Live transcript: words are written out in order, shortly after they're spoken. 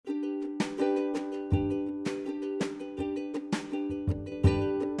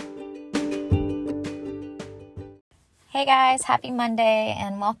Hey guys, happy Monday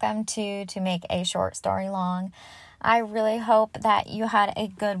and welcome to Make a Short Story Long. I really hope that you had a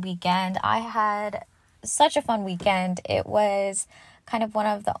good weekend. I had such a fun weekend. It was kind of one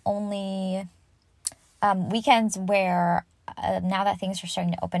of the only weekends where now that things are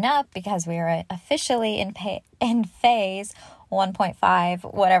starting to open up, because we are officially in phase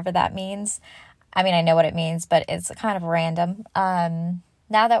 1.5, whatever that means. I mean, I know what it means, but it's kind of random. Now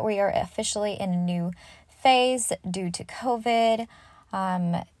that we are officially in a new phase due to COVID,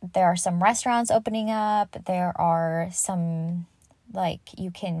 there are some restaurants opening up. There are some, you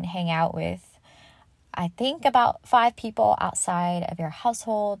can hang out with, I think, about 5 people outside of your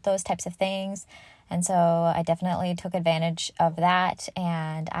household, those types of things. And so I definitely took advantage of that.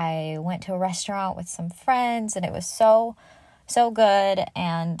 And I went to a restaurant with some friends, and it was so good.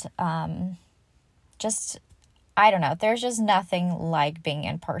 And I don't know, there's just nothing like being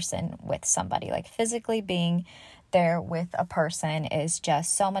in person with somebody. Like, physically being there with a person is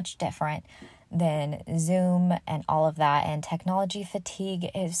just so much different than Zoom and all of that. And technology fatigue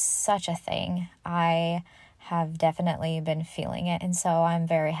is such a thing. I have definitely been feeling it. And so I'm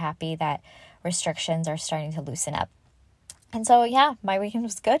very happy that restrictions are starting to loosen up. And so, yeah, my weekend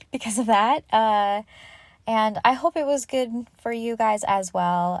was good because of that. And I hope it was good for you guys as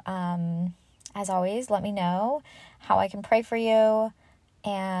well. As always, let me know how I can pray for you,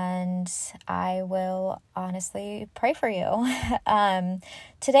 and I will honestly pray for you.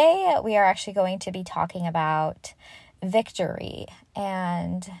 Today, we are actually going to be talking about victory,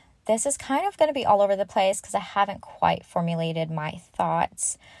 and this is kind of going to be all over the place because I haven't quite formulated my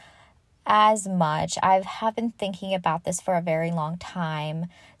thoughts as much. I have been thinking about this for a very long time.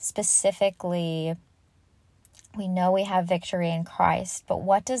 Specifically, we know we have victory in Christ, but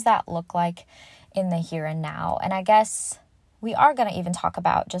what does that look like in the here and now? And I guess we are going to even talk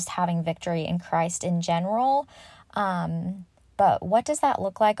about just having victory in Christ in general. But what does that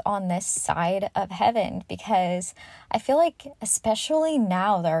look like on this side of heaven? Because I feel like, especially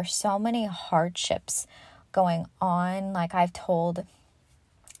now, there are so many hardships going on. Like, I've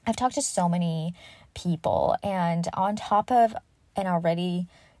talked to so many people, and on top of an already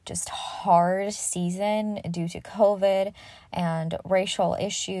just hard season due to COVID and racial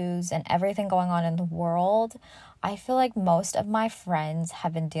issues and everything going on in the world, I feel like most of my friends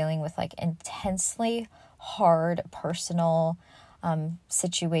have been dealing with intensely hard personal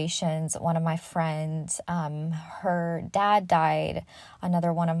situations. One of my friends, her dad died.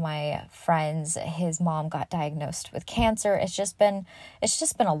 Another one of my friends, his mom got diagnosed with cancer. It's just been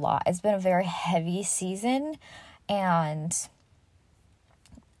a lot. It's been a very heavy season. And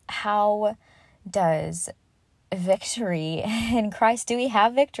how does victory in Christ, do we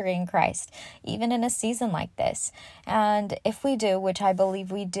have victory in Christ, even in a season like this? And if we do, which I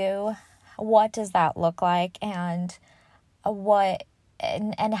believe we do, what does that look like? And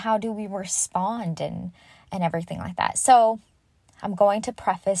and how do we respond and everything like that? So I'm going to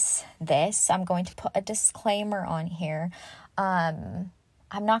preface this. I'm going to put a disclaimer on here. I'm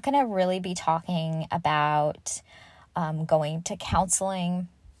not going to really be talking about going to counseling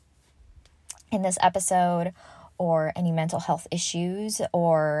in this episode, or any mental health issues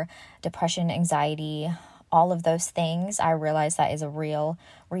or depression, anxiety, all of those things. I realize that is a real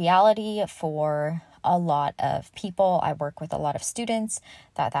reality for a lot of people. I work with a lot of students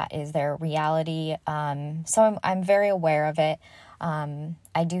that is their reality. So I'm very aware of it.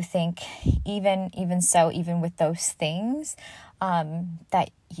 I do think even with those things, that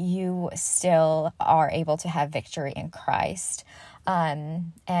you still are able to have victory in Christ.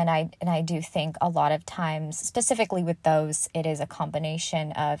 And I do think a lot of times, specifically with those, it is a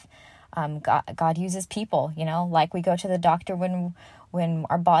combination of God uses people, like we go to the doctor when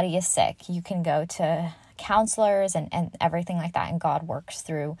our body is sick. You can go to counselors and everything like that, and God works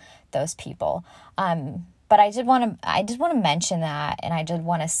through those people. But I did want to mention that, and I did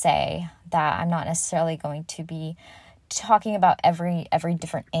want to say that I'm not necessarily going to be talking about every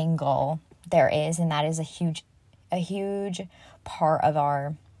different angle there is, and that is a huge part of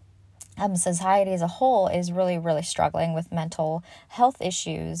our society as a whole is really, really struggling with mental health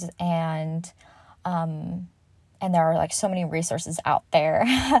issues, and there are so many resources out there.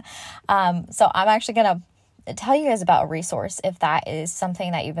 So I'm actually going to tell you guys about a resource if that is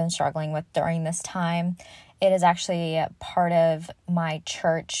something that you've been struggling with during this time. It is actually part of my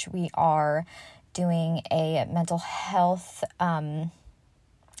church. We are doing a mental health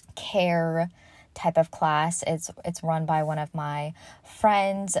care type of class. It's run by one of my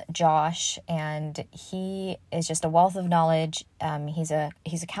friends, Josh, and he is just a wealth of knowledge. He's a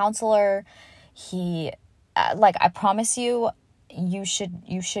counselor. He I promise you, you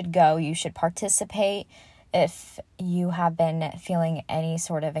should go. You should participate. if you have been feeling any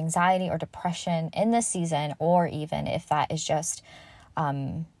sort of anxiety or depression in this season, or even if that is just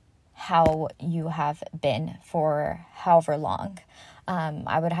how you have been for however long,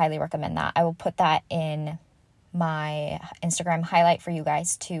 I would highly recommend that. I will put that in my Instagram highlight for you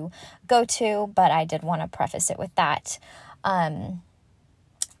guys to go to, but I did want to preface it with that.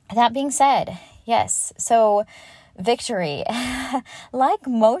 That being said, yes, so victory, like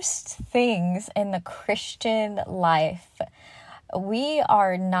most things in the Christian life, we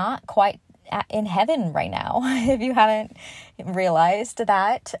are not quite in heaven right now, if you haven't realized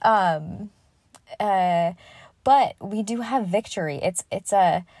that. But we do have victory.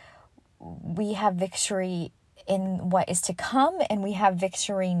 We have victory in what is to come, and we have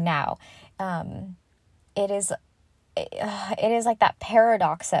victory now. It is like that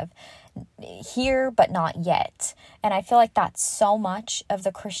paradox of here but not yet, and I feel like that's so much of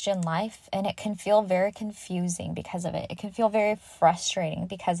the Christian life, and it can feel very confusing because of it. It can feel very frustrating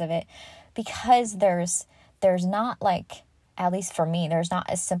because of it, because there's not, like, at least for me, there's not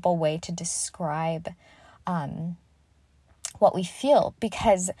a simple way to describe what we feel,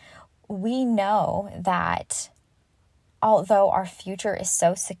 because we know that although our future is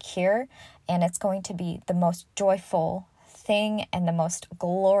so secure and it's going to be the most joyful thing and the most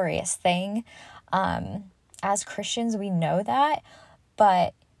glorious thing, as Christians, we know that,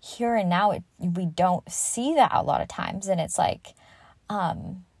 but here and now, we don't see that a lot of times, and it's like,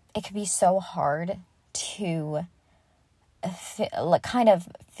 it can be so hard to kind of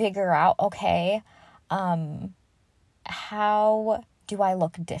figure out, okay, how do I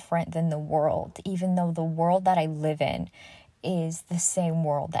look different than the world, even though the world that I live in is the same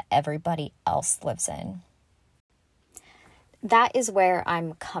world that everybody else lives in? That is where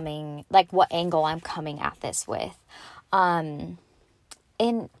I'm coming, like what angle I'm coming at this with. In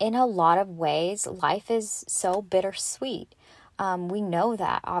a lot of ways, life is so bittersweet. We know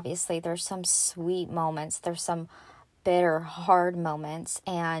that, obviously. There's some sweet moments, there's some bitter, hard moments,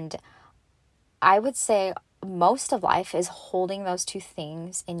 and I would say most of life is holding those two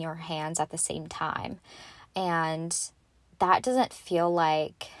things in your hands at the same time. And that doesn't feel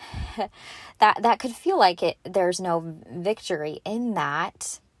like that could feel like there's no victory in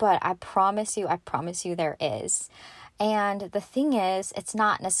that, but I promise you there is. And the thing is, it's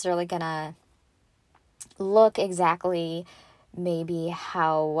not necessarily gonna look exactly maybe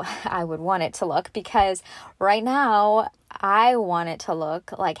how I would want it to look, because right now I want it to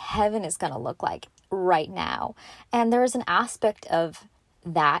look like heaven is gonna look like right now. And there's an aspect of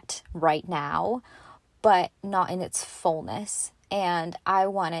that right now, but not in its fullness. And I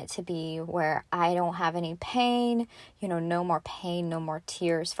want it to be where I don't have any pain, no more pain, no more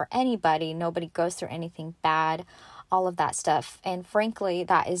tears for anybody. Nobody goes through anything bad, all of that stuff. And frankly,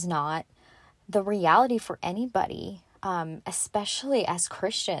 that is not the reality for anybody, especially as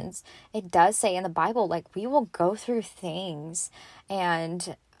Christians. It does say in the Bible, like, we will go through things,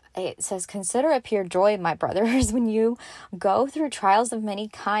 and it says, consider it pure joy, my brothers, when you go through trials of many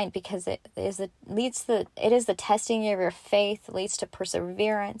kind, because it is the testing of your faith, leads to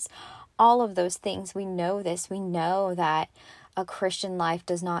perseverance, all of those things. We know this. We know that a Christian life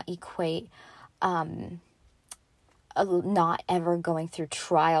does not equate not ever going through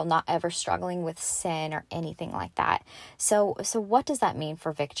trial, not ever struggling with sin or anything like that. So what does that mean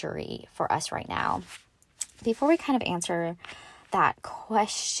for victory for us right now? Before we kind of answer that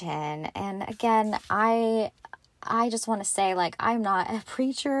question, and again, I just want to say, like, I'm not a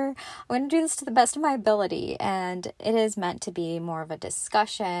preacher. I'm going to do this to the best of my ability, and it is meant to be more of a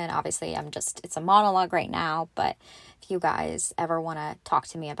discussion. Obviously, it's a monologue right now, but if you guys ever want to talk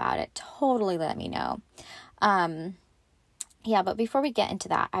to me about it, totally let me know. But before we get into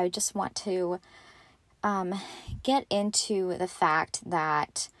that, I just want to get into the fact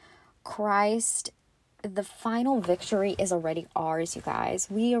that Christ, the final victory is already ours, you guys.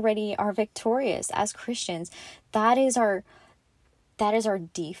 We already are victorious as Christians. That is our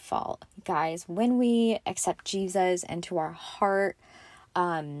default, guys. When we accept Jesus into our heart,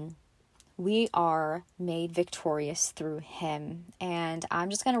 we are made victorious through him. And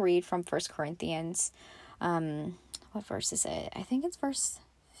I'm just going to read from 1 Corinthians. What verse is it? I think it's verse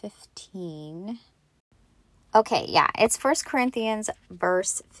 15. Okay, yeah, it's 1 Corinthians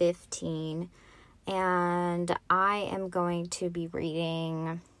verse 15. And I am going to be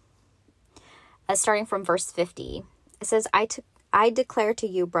reading, starting from verse 50. It says, I declare to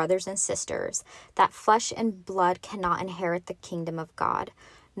you, brothers and sisters, that flesh and blood cannot inherit the kingdom of God,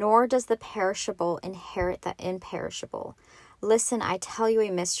 nor does the perishable inherit the imperishable. Listen, I tell you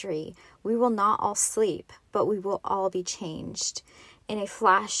a mystery. We will not all sleep, but we will all be changed. in a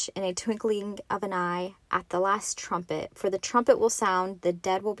flash, in a twinkling of an eye, at the last trumpet. For the trumpet will sound, the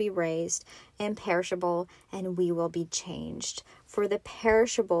dead will be raised, imperishable, and we will be changed. For the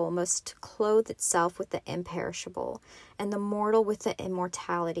perishable must clothe itself with the imperishable, and the mortal with the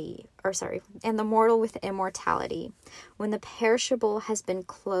immortality. And the mortal with immortality. When the perishable has been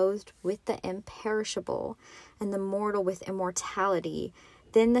clothed with the imperishable, and the mortal with immortality,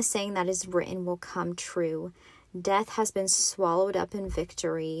 then the saying that is written will come true. Death has been swallowed up in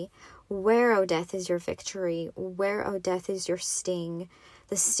victory. Where, O death, is your victory? Where, O death, is your sting?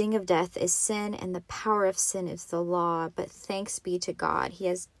 The sting of death is sin, and the power of sin is the law. But thanks be to God,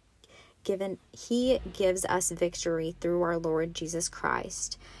 He gives us victory through our Lord Jesus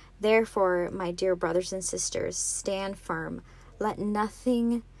Christ. Therefore, my dear brothers and sisters, stand firm. Let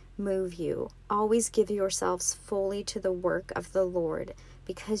nothing move you. Always give yourselves fully to the work of the Lord,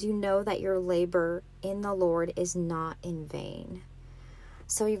 because you know that your labor in the Lord is not in vain.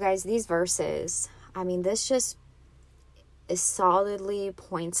 So you guys, these verses, this just solidly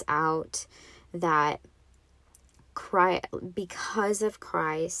points out that because of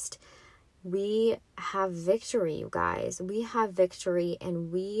Christ, we have victory, you guys. We have victory,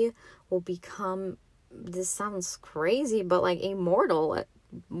 and we will become, this sounds crazy, but immortal.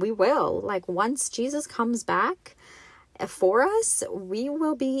 We will. Once Jesus comes back for us, we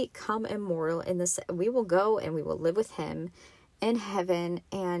will become immortal we will go and we will live with Him in heaven,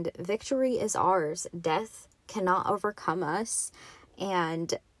 and victory is ours. Death cannot overcome us,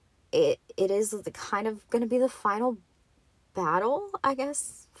 and it is kind of going to be the final battle, I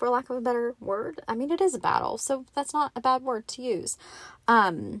guess, for lack of a better word. It is a battle, so that's not a bad word to use.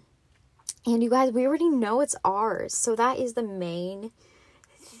 And you guys, we already know it's ours, so that is the main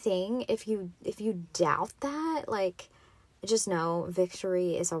thing. If you doubt that, just know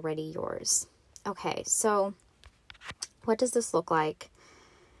victory is already yours. Okay, so what does this look like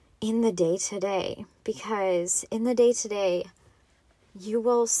in the day-to-day? Because in the day-to-day, you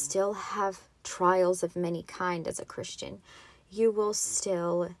will still have trials of many kind as a Christian. You will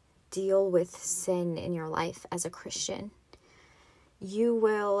still deal with sin in your life as a Christian. You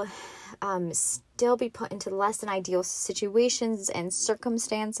will still be put into less than ideal situations and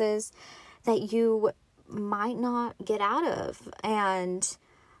circumstances that you might not get out of. And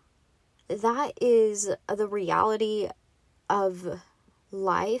that is the reality of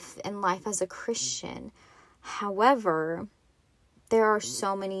life and life as a Christian. However, there are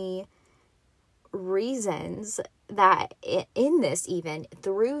so many reasons that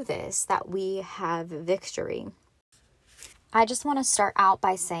through this, that we have victory. I just want to start out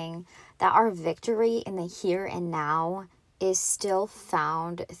by saying that our victory in the here and now is still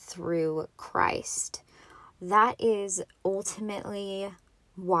found through Christ. That is ultimately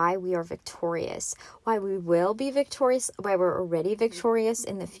why we are victorious, why we will be victorious, why we're already victorious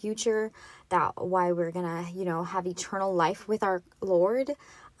in the future, why we're gonna, have eternal life with our Lord.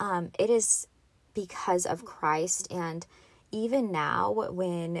 It is because of Christ. And even now,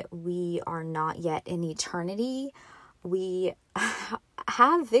 when we are not yet in eternity, we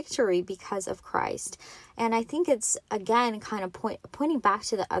have victory because of Christ. And I think it's, again, kind of pointing back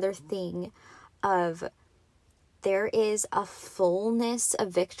to the other thing of there is a fullness of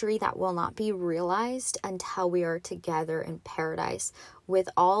victory that will not be realized until we are together in paradise with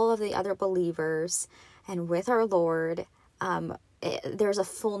all of the other believers and with our Lord. There's a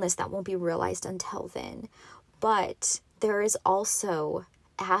fullness that won't be realized until then. But there is also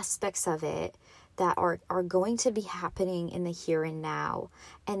aspects of it that are going to be happening in the here and now.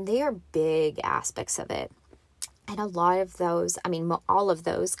 And they are big aspects of it. And a lot of those, all of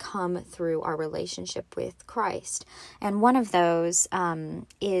those come through our relationship with Christ. And one of those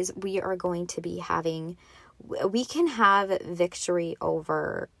is we are going to be we can have victory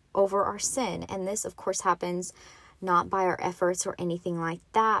over our sin. And this, of course, happens not by our efforts or anything like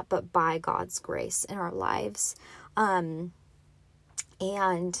that, but by God's grace in our lives. And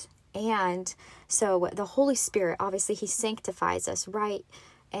so the Holy Spirit, obviously, He sanctifies us, right?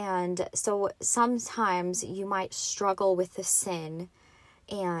 And so sometimes you might struggle with the sin,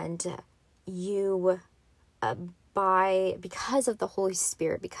 and you, because of the Holy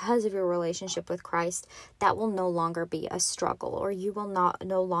Spirit, because of your relationship with Christ, that will no longer be a struggle, or you will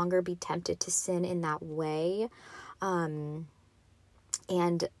no longer be tempted to sin in that way. And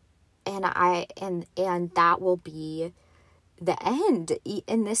that will be the end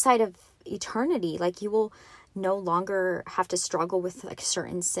in this side of eternity. You will no longer have to struggle with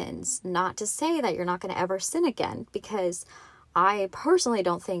certain sins. Not to say that you're not going to ever sin again, because I personally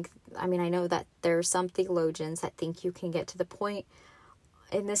don't think, I know that there are some theologians that think you can get to the point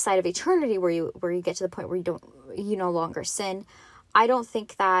in this side of eternity where you get to the point where you no longer sin. I don't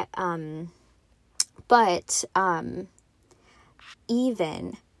think that, but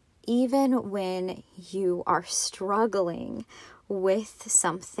even when you are struggling with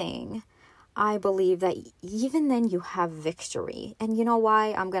something, I believe that even then you have victory. And you know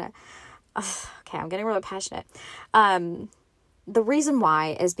why? I'm getting really passionate. The reason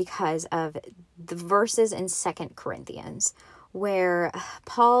why is because of the verses in 2 Corinthians where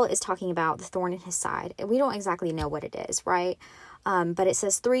Paul is talking about the thorn in his side. We don't exactly know what it is, right? But it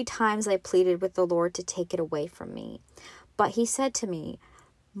says, 3 times I pleaded with the Lord to take it away from me. But he said to me,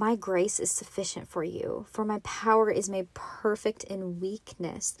 my grace is sufficient for you, for my power is made perfect in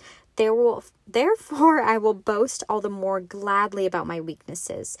weakness. Therefore, I will boast all the more gladly about my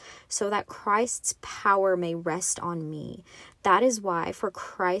weaknesses, so that Christ's power may rest on me. That is why, for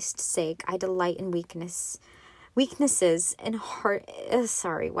Christ's sake, I delight in weaknesses and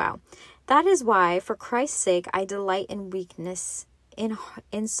That is why, for Christ's sake, I delight in weakness, in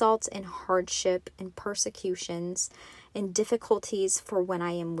insults, in hardship, in persecutions, in difficulties, for when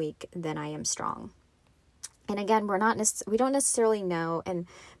I am weak, then I am strong. And again, we don't necessarily know, and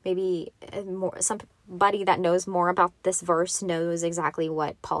maybe somebody that knows more about this verse knows exactly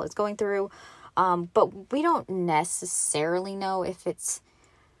what Paul is going through, but we don't necessarily know if it's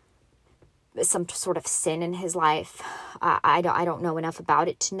some sort of sin in his life. I don't know enough about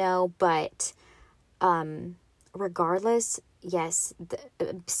it to know, but regardless, yes,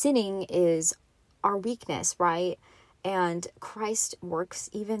 sinning is our weakness, right? And Christ works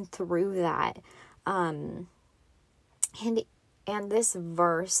even through that. And this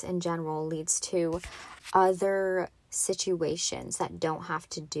verse in general leads to other situations that don't have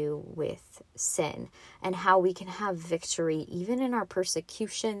to do with sin, and how we can have victory even in our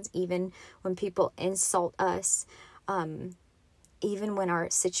persecutions, even when people insult us, even when our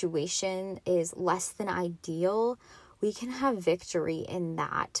situation is less than ideal. We can have victory in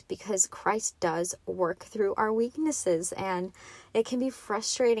that because Christ does work through our weaknesses, and it can be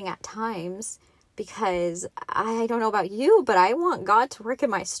frustrating at times because I don't know about you, but I want God to work in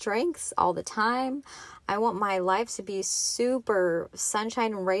my strengths all the time. I want my life to be super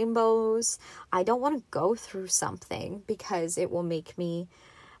sunshine and rainbows. I don't want to go through something because it will make me,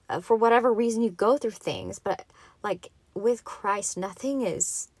 for whatever reason you go through things, but like with Christ, nothing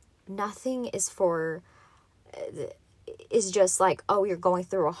is just like, oh, you're going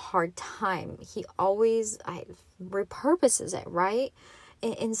through a hard time. He always repurposes it, right?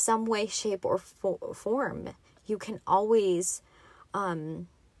 In some way, shape, or form. You can always,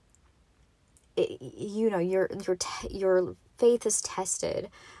 your faith is tested.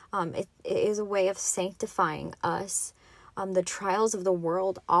 It is a way of sanctifying us. The trials of the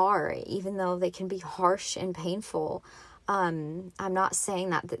world are, even though they can be harsh and painful. I'm not saying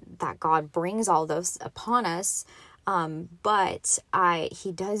that God brings all those upon us, but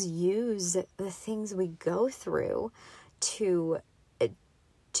he does use the things we go through to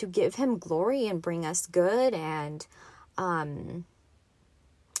give him glory and bring us good. And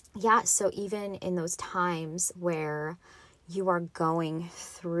so even in those times where you are going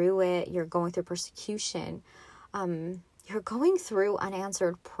through it, you're going through persecution, you're going through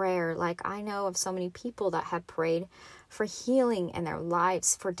unanswered prayer. Like, I know of so many people that have prayed for healing in their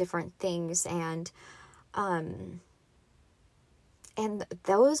lives for different things, and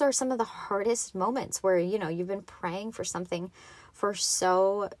those are some of the hardest moments where, you've been praying for something for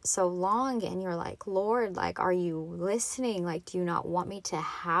so long, and you're like, Lord, like, are you listening? Like, do you not want me to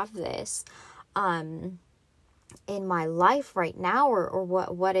have this in my life right now, or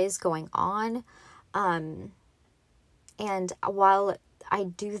what is going on? And while I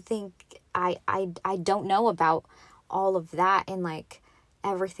do think I don't know about all of that and like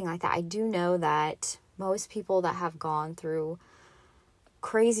everything like that, I do know that most people that have gone through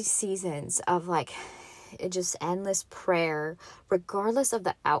crazy seasons of like just endless prayer, regardless of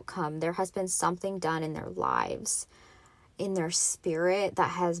the outcome, there has been something done in their lives, in their spirit,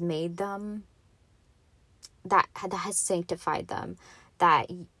 that has made them, that has sanctified them,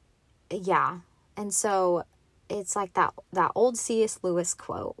 and so it's like that old C.S. Lewis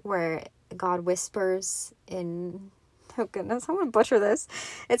quote where God whispers in, oh goodness, I'm gonna butcher this.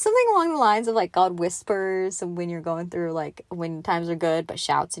 It's something along the lines of like, God whispers when you're going through, like, when times are good, but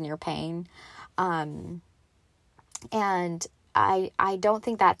shouts in your pain. And I don't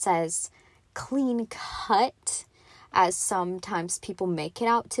think that's as clean cut as sometimes people make it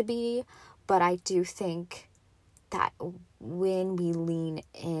out to be, but I do think that when we lean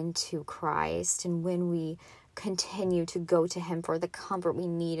into Christ and when we continue to go to him for the comfort we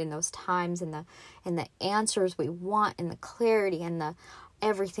need in those times, and the answers we want, and the clarity and the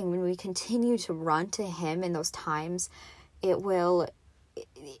everything, when we continue to run to him in those times, it will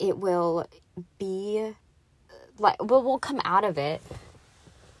be like, we'll come out of it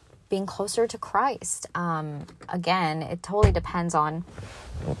being closer to Christ. Again, it totally depends on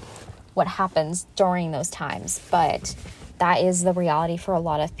what happens during those times, but that is the reality for a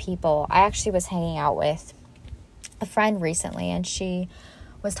lot of people. I actually was hanging out with a friend recently, and she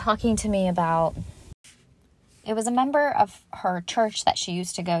was talking to me about, it was a member of her church that she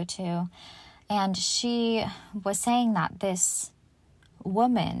used to go to, and she was saying that this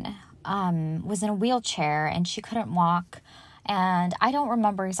woman was in a wheelchair and she couldn't walk, and I don't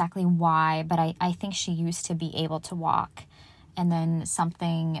remember exactly why, but I think she used to be able to walk, and then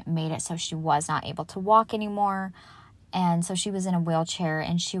something made it so she was not able to walk anymore. And so she was in a wheelchair,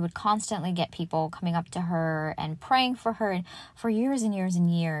 and she would constantly get people coming up to her and praying for her for years and years and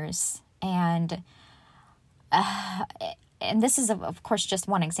years. And this is, of course, just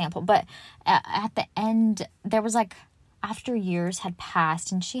one example. But at the end, there was like, after years had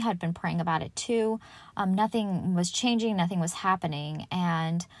passed, and she had been praying about it too, nothing was changing, nothing was happening.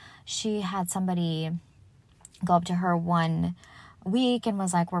 And she had somebody go up to her one week and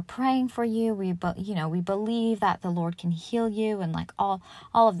was like, we're praying for you, we believe that the Lord can heal you, and like all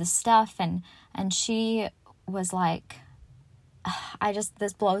of this stuff. And she was like,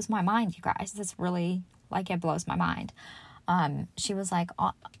 this blows my mind, you guys. This really, like, it blows my mind. She was like,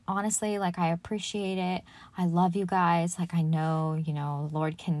 honestly, like, I appreciate it, I love you guys, like, I know,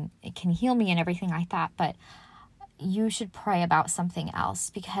 Lord can heal me and everything like that, but you should pray about something else,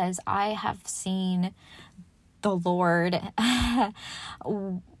 because I have seen the Lord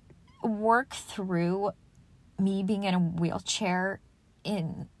work through me being in a wheelchair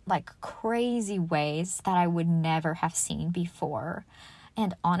in like crazy ways that I would never have seen before.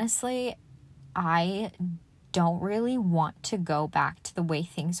 And honestly, I don't really want to go back to the way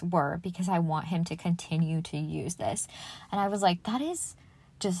things were, because I want him to continue to use this. And I was like, that is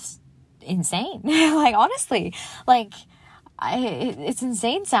just insane. Like, honestly, like, it's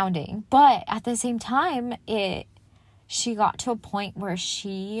insane sounding, but at the same time, she got to a point where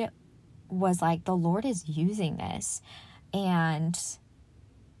she was like, the Lord is using this, and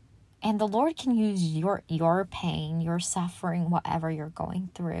the Lord can use your pain, your suffering, whatever you're going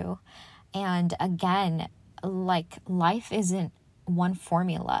through. And again, like, life isn't one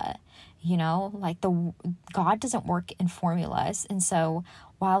formula, like God doesn't work in formulas. And so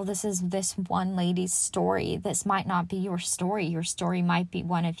while this is this one lady's story, this might not be your story. Your story might be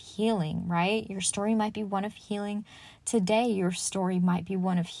one of healing, right? Your story might be one of healing today. Your story might be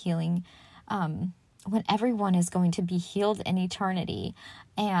one of healing when everyone is going to be healed in eternity.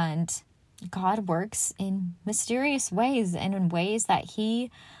 And God works in mysterious ways, and in ways that he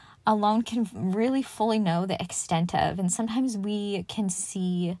alone can really fully know the extent of. And sometimes we can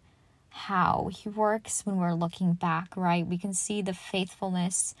see how he works when we're looking back, right? We can see the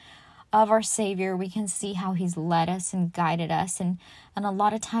faithfulness of our Savior. We can see how he's led us and guided us. And a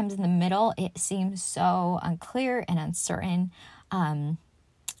lot of times in the middle, it seems so unclear and uncertain.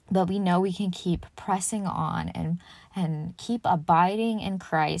 But we know we can keep pressing on and keep abiding in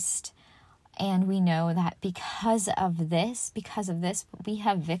Christ. And we know that because of this, we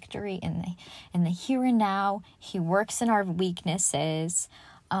have victory in the here and now. He works in our weaknesses.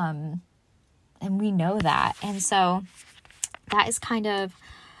 And we know that. And so that is kind of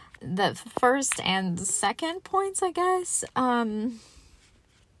the first and second points, I guess. And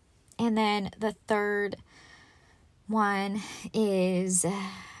then the third one is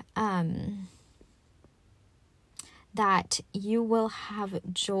that you will have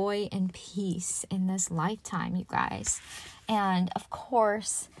joy and peace in this lifetime, you guys. And of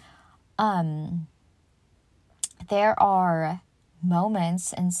course, there are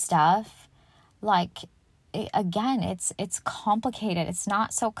moments and stuff, like, again, it's complicated. It's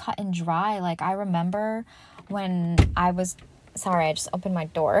not so cut and dry. Like, I remember when I was, sorry, I just opened my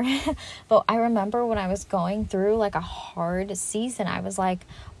door. But I remember when I was going through like a hard season, I was like,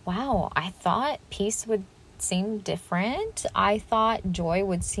 wow, I thought peace would seem different. I thought joy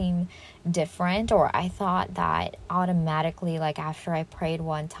would seem different, or I thought that automatically, like, after I prayed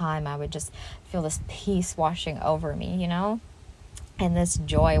one time, I would just feel this peace washing over me, and this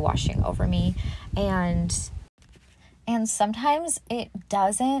joy washing over me. And sometimes it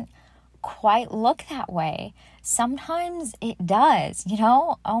doesn't quite look that way. Sometimes it does,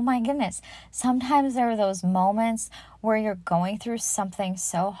 oh my goodness. Sometimes there are those moments where you're going through something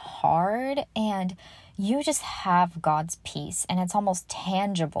so hard and you just have God's peace, and it's almost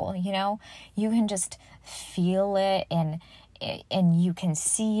tangible, you can just feel it, and you can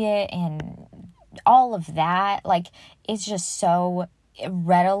see it, and all of that. Like, it's just so,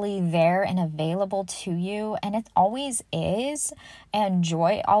 readily there and available to you, and it always is, and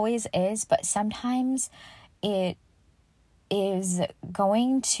joy always is, but sometimes it is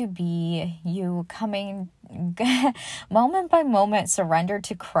going to be you coming moment by moment surrender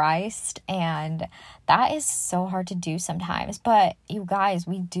to Christ, and that is so hard to do sometimes. But you guys,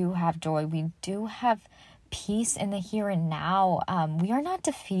 we do have joy, we do have peace in the here and now. We are not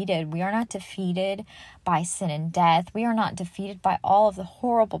defeated. We are not defeated by sin and death. We are not defeated by all of the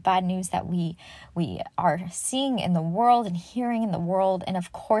horrible bad news that we are seeing in the world and hearing in the world. And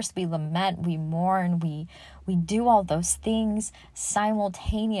of course, we lament, we mourn, we do all those things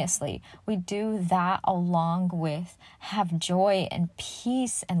simultaneously. We do that along with have joy and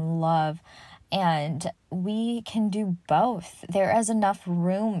peace and love. And we can do both. There is enough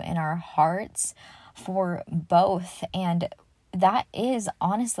room in our hearts for both, and that is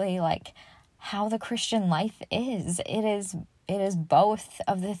honestly like how the Christian life is. It is both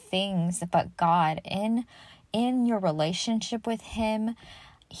of the things. But God, in your relationship with him,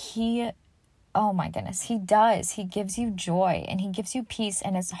 he, oh my goodness, he gives you joy and he gives you peace.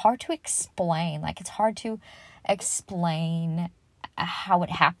 And it's hard to explain, like it's hard to explain how it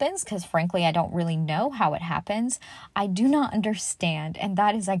happens, because frankly I don't really know how it happens. I do not understand, and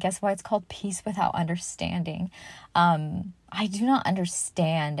that is, I guess, why it's called peace without understanding. I do not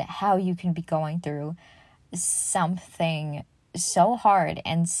understand how you can be going through something so hard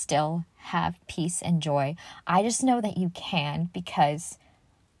and still have peace and joy. I just know that you can, because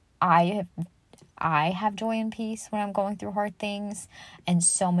I have joy and peace when I'm going through hard things, and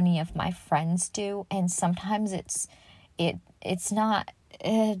so many of my friends do. And sometimes it's not,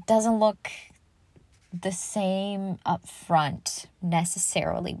 it doesn't look the same up front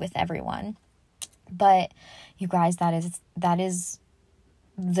necessarily with everyone. But you guys, that is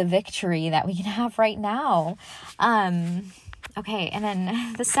the victory that we can have right now. Okay, and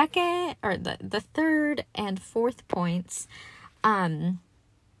then the second, or the third and fourth points, one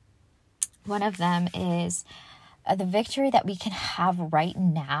of them is the victory that we can have right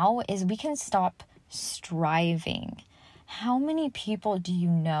now is we can stop striving. How many people do you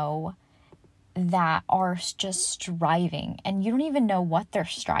know that are just striving and you don't even know what they're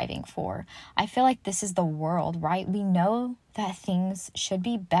striving for? I feel like this is the world, right? We know that things should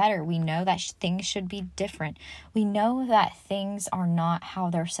be better. We know that things should be different. We know that things are not how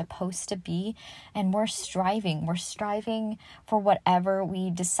they're supposed to be, and we're striving. We're striving for whatever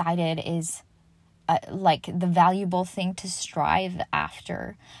we decided is like the valuable thing to strive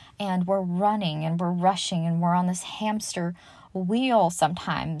after. And we're running and we're rushing and we're on this hamster wheel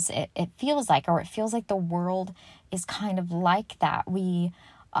sometimes. It feels like, or it feels like the world is kind of like that. We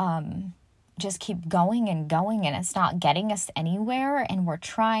just keep going and going, and it's not getting us anywhere, and we're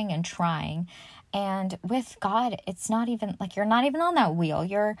trying and trying. And with God, it's not even like you're not even on that wheel.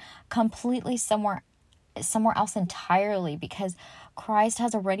 You're completely somewhere else entirely, because Christ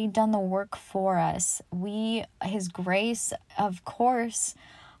has already done the work for us. His grace, of course,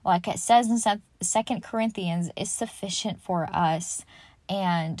 like it says in 2 Corinthians, is sufficient for us.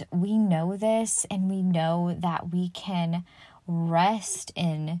 And we know this, and we know that we can rest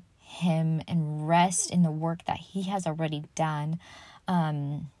in him and rest in the work that he has already done.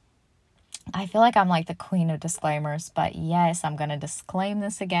 I feel like I'm like the queen of disclaimers, but yes, I'm going to disclaim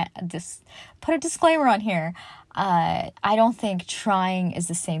this again. Just put a disclaimer on here. I don't think trying is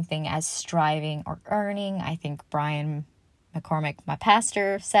the same thing as striving or earning. I think Brian McCormick, my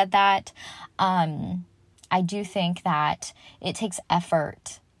pastor, said that. I do think that it takes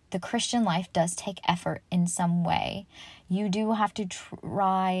effort. The Christian life does take effort in some way. You do have to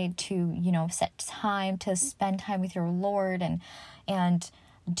try to, set time to spend time with your Lord and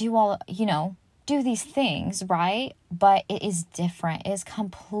do these things, right? But it is different. It is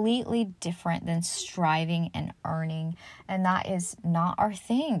completely different than striving and earning. And that is not our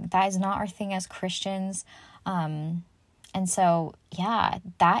thing. That is not our thing as Christians. And so, yeah,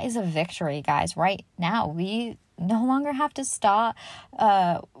 that is a victory, guys. Right now, we no longer have to stop.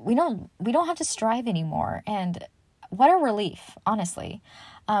 We don't have to strive anymore. And what a relief, honestly.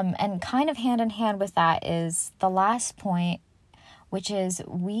 And kind of hand in hand with that is the last point, which is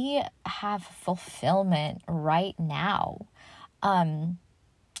we have fulfillment right now. And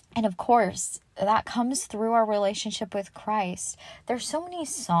of course, that comes through our relationship with Christ. There's so many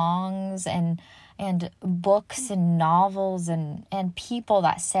songs and books and novels and people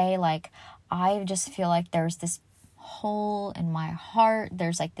that say, like, I just feel like there's this hole in my heart.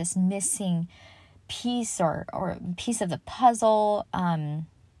 There's like this missing piece or piece of the puzzle.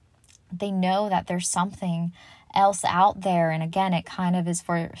 They know that there's something else out there. And again, it kind of is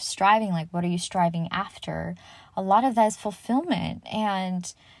for striving. Like, what are you striving after? a lot of that is fulfillment,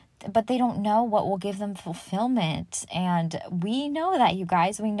 but they don't know what will give them fulfillment. And we know that, you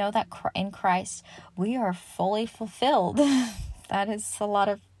guys. We know that in Christ we are fully fulfilled. That is a lot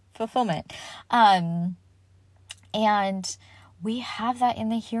of fulfillment. And we have that in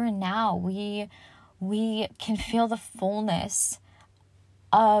the here and now. We can feel the fullness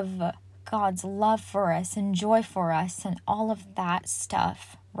of God's love for us and joy for us and all of that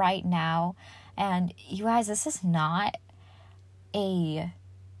stuff right now. And you guys, this is not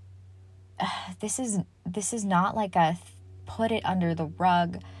like a put it under the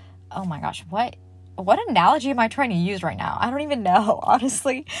rug. Oh my gosh, what analogy am I trying to use right now? I don't even know,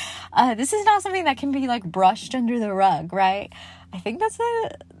 honestly. This is not something that can be like brushed under the rug, right? I think that's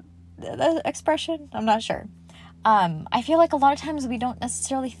the expression. I'm not sure. I feel like a lot of times we don't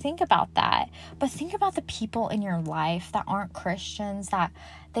necessarily think about that, but think about the people in your life that aren't Christians, that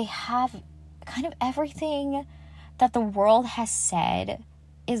they have kind of everything that the world has said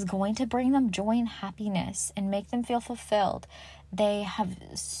is going to bring them joy and happiness and make them feel fulfilled. They have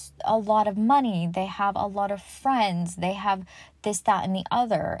a lot of money, they have a lot of friends, they have this, that, and the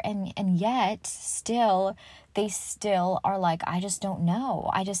other, and yet they still are like, I just don't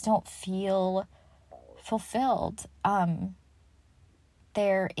know, I just don't feel fulfilled. That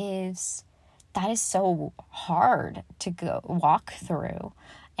is so hard to walk through,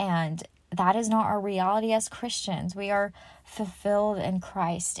 and that is not our reality as Christians. We are fulfilled in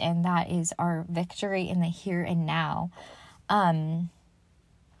Christ, and that is our victory in the here and now.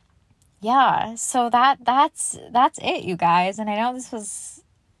 Yeah, so that's it, you guys. And I know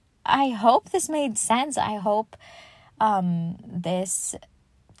I hope this made sense. I hope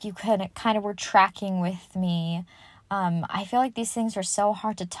you kind of were tracking with me. I feel like these things are so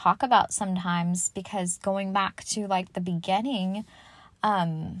hard to talk about sometimes, because going back to like the beginning,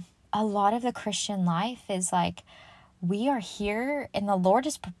 a lot of the Christian life is like, we are here and the Lord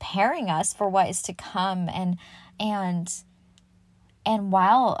is preparing us for what is to come. And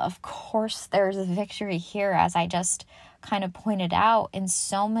while of course there's a victory here, as I just kind of pointed out, in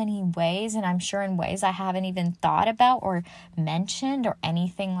so many ways, and I'm sure in ways I haven't even thought about or mentioned or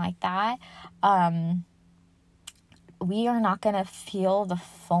anything like that, we are not going to feel the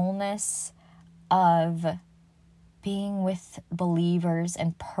fullness of being with believers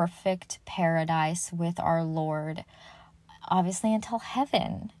in perfect paradise with our Lord, obviously, until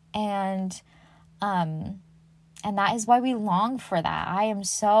heaven. And that is why we long for that. I am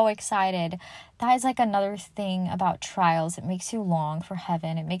so excited. That is like another thing about trials. It makes you long for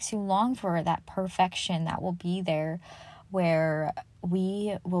heaven. It makes you long for that perfection that will be there, where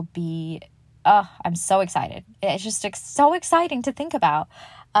we will be. I'm so excited. It's just so exciting to think about.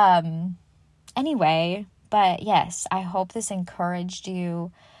 Anyway, but yes, I hope this encouraged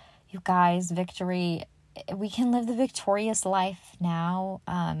you guys. Victory. We can live the victorious life now.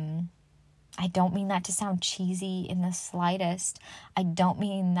 I don't mean that to sound cheesy in the slightest. I don't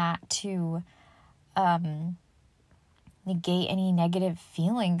mean that to negate any negative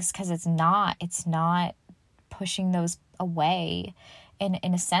feelings, because it's not pushing those away.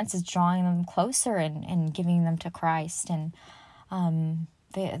 In a sense, it's drawing them closer and giving them to Christ. And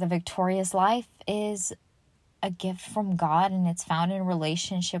the victorious life is a gift from God, and it's found in a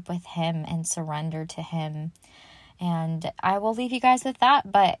relationship with Him and surrender to Him. And I will leave you guys with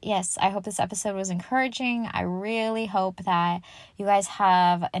that. But yes, I hope this episode was encouraging. I really hope that you guys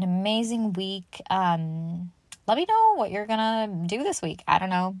have an amazing week. Let me know what you're gonna do this week. I don't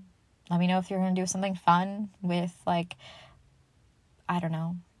know. Let me know if you're gonna do something fun with, like, I don't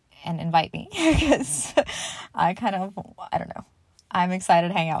know, and invite me, because I don't know. I'm excited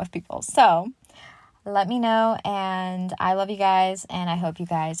to hang out with people. So let me know, and I love you guys, and I hope you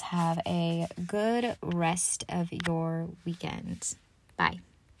guys have a good rest of your weekend. Bye.